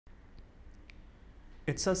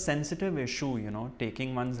It's a sensitive issue, you know,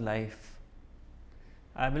 taking one's life.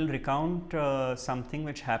 I will recount something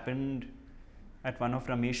which happened at one of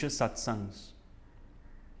Ramesh's satsangs,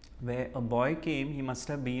 where a boy came. He must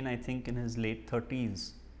have been, I think, in his late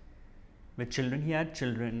 30s, with children. He had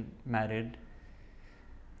children, married,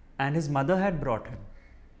 and his mother had brought him.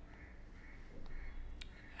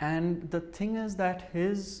 And the thing is that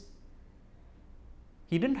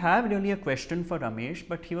he didn't have really a question for Ramesh,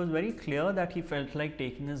 but he was very clear that he felt like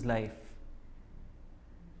taking his life.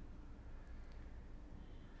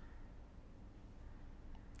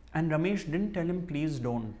 And Ramesh didn't tell him, please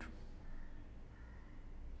don't.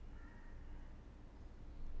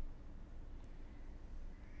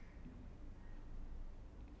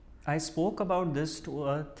 I spoke about this to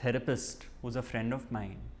a therapist who's a friend of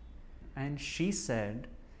mine, and she said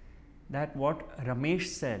that what Ramesh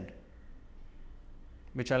said,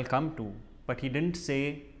 which I'll come to, but he didn't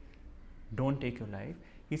say don't take your life.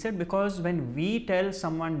 He said, because when we tell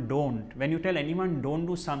someone don't, when you tell anyone don't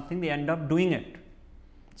do something, they end up doing it.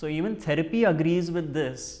 So even therapy agrees with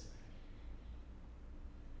this,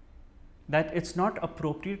 that it's not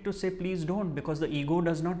appropriate to say please don't, because the ego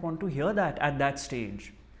does not want to hear that at that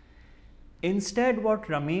stage. Instead, what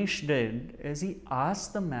Ramesh did is he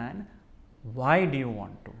asked the man, why do you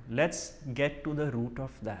want to? Let's get to the root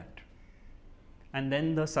of that. And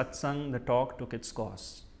then the satsang, the talk took its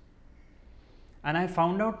course. And I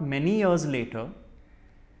found out many years later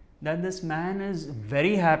that this man is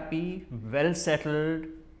very happy, well settled,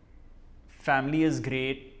 family is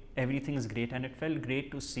great, everything is great, and it felt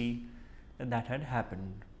great to see that that had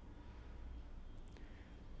happened.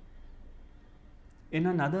 In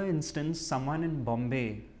another instance, someone in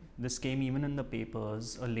Bombay, this came even in the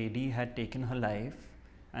papers, a lady had taken her life,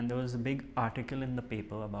 and there was a big article in the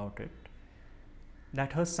paper about it,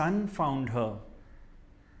 that her son found her,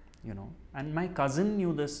 you know, and my cousin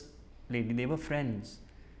knew this lady, they were friends,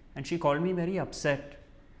 and she called me very upset.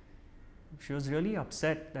 She was really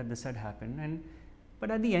upset that this had happened, but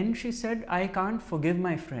at the end she said, I can't forgive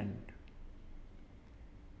my friend.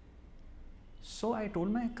 So I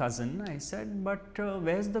told my cousin, I said, but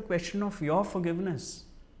where's the question of your forgiveness?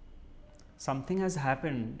 Something has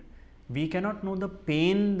happened. We cannot know the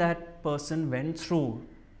pain that person went through.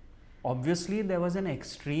 Obviously, there was an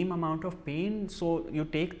extreme amount of pain, so you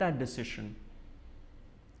take that decision.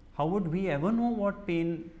 How would we ever know what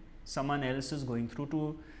pain someone else is going through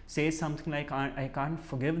to say something like, I can't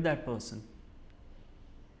forgive that person?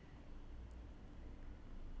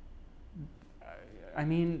 I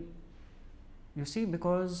mean, you see,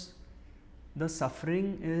 because the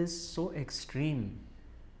suffering is so extreme.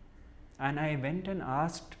 And I went and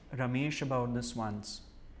asked Ramesh about this once.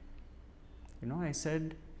 You know, I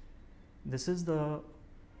said, this is the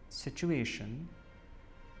situation,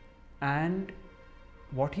 and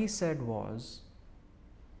what he said was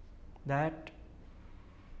that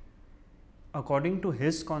according to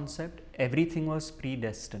his concept, everything was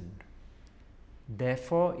predestined.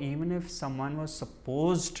 Therefore, even if someone was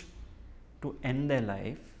supposed to end their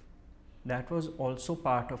life, that was also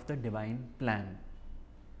part of the divine plan.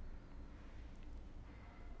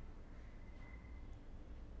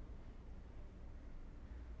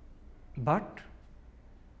 But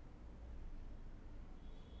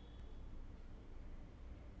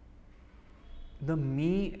the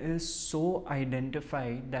me is so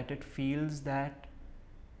identified that it feels that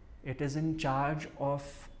it is in charge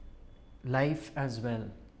of life as well.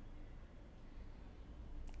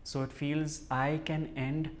 So it feels I can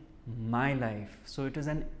end my life. So it is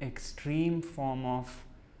an extreme form of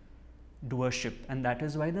doership, and that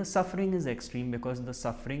is why the suffering is extreme, because the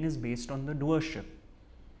suffering is based on the doership.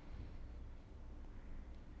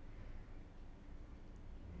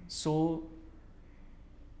 So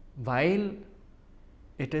while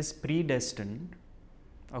it is predestined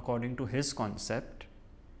according to his concept,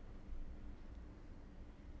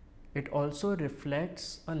 it also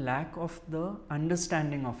reflects a lack of the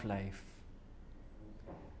understanding of life.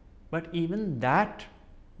 But even that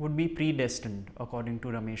would be predestined according to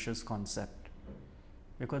Ramesh's concept,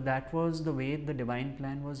 because that was the way the divine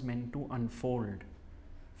plan was meant to unfold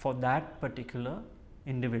for that particular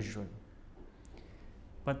individual.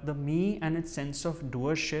 But the me and its sense of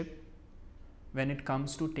doership when it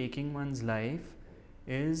comes to taking one's life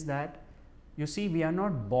is that, you see, we are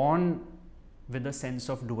not born with a sense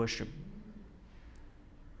of doership.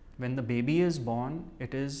 When the baby is born,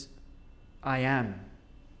 it is I am.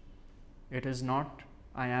 It is not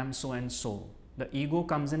I am so and so. The ego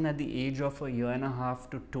comes in at the age of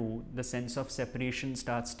 1.5 to 2 years. The sense of separation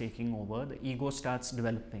starts taking over. The ego starts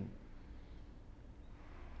developing.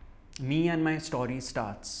 Me and my story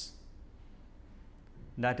starts.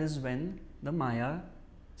 that is when the Maya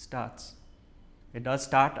starts. It does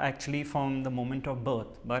start actually from the moment of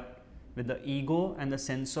birth, but with the ego and the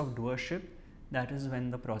sense of doership, that is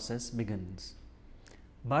when the process begins.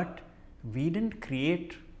 But we didn't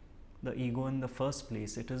create the ego in the first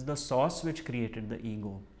place. It is the source which created the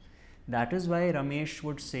ego. That is why Ramesh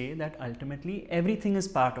would say that ultimately everything is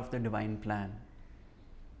part of the divine plan.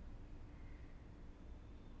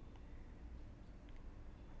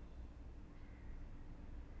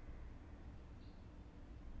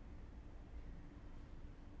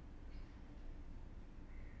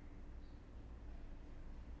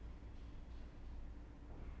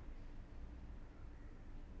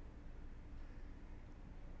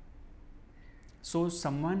 So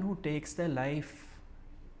someone who takes their life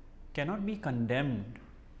cannot be condemned.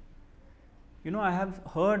 I have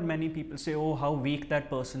heard many people say, oh, how weak that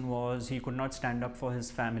person was. He could not stand up for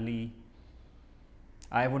his family.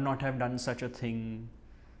 I would not have done such a thing.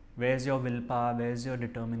 Where's your willpower? Where's your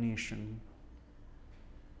determination?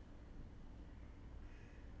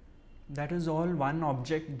 That is all one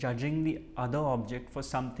object judging the other object for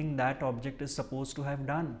something that object is supposed to have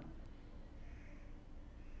done.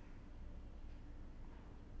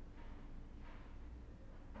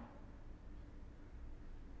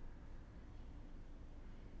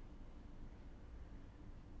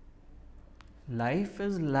 Life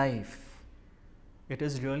is life. It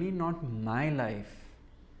is really not my life.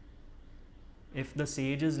 If the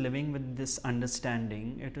sage is living with this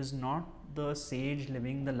understanding, it is not the sage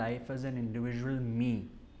living the life as an individual me.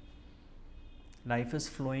 Life is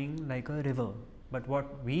flowing like a river. But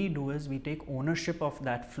what we do is we take ownership of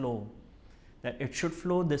that flow, that it should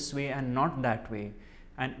flow this way and not that way.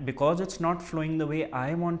 And because it's not flowing the way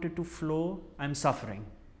I want it to flow, I'm suffering.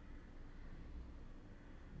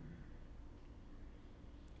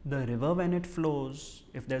 The river, when it flows,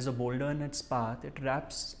 if there's a boulder in its path, it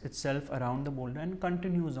wraps itself around the boulder and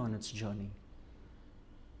continues on its journey.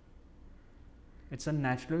 It's a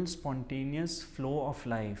natural, spontaneous flow of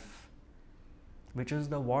life, which is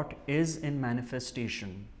the what is in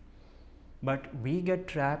manifestation. But we get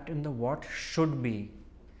trapped in the what should be,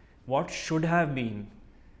 what should have been.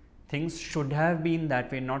 Things should have been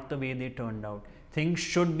that way, not the way they turned out. Things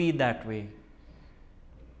should be that way.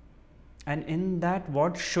 And in that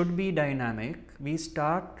what should be dynamic, we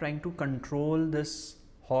start trying to control this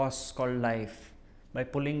horse called life by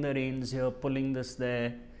pulling the reins here, pulling this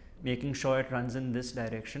there, making sure it runs in this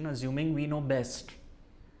direction, assuming we know best.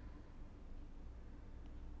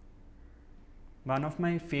 One of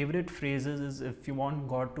my favorite phrases is, if you want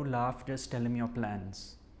God to laugh, just tell him your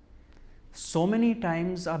plans. So many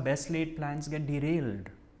times our best laid plans get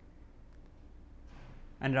derailed.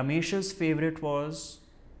 And Ramesh's favorite was,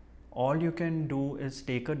 all you can do is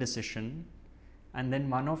take a decision and then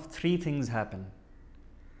one of three things happen.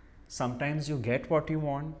 Sometimes you get what you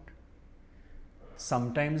want,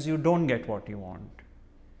 sometimes you don't get what you want,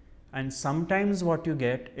 and sometimes what you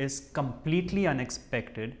get is completely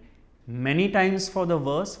unexpected, many times for the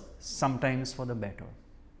worse, sometimes for the better.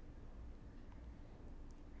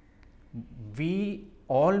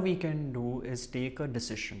 All we can do is take a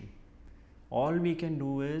decision. All we can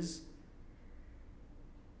do is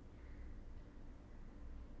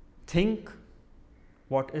think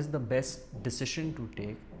what is the best decision to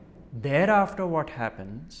take. Thereafter, what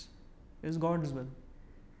happens is God's will.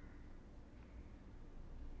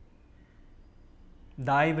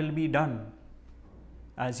 Thy will be done,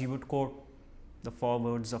 as he would quote the 4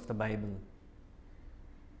 words of the Bible.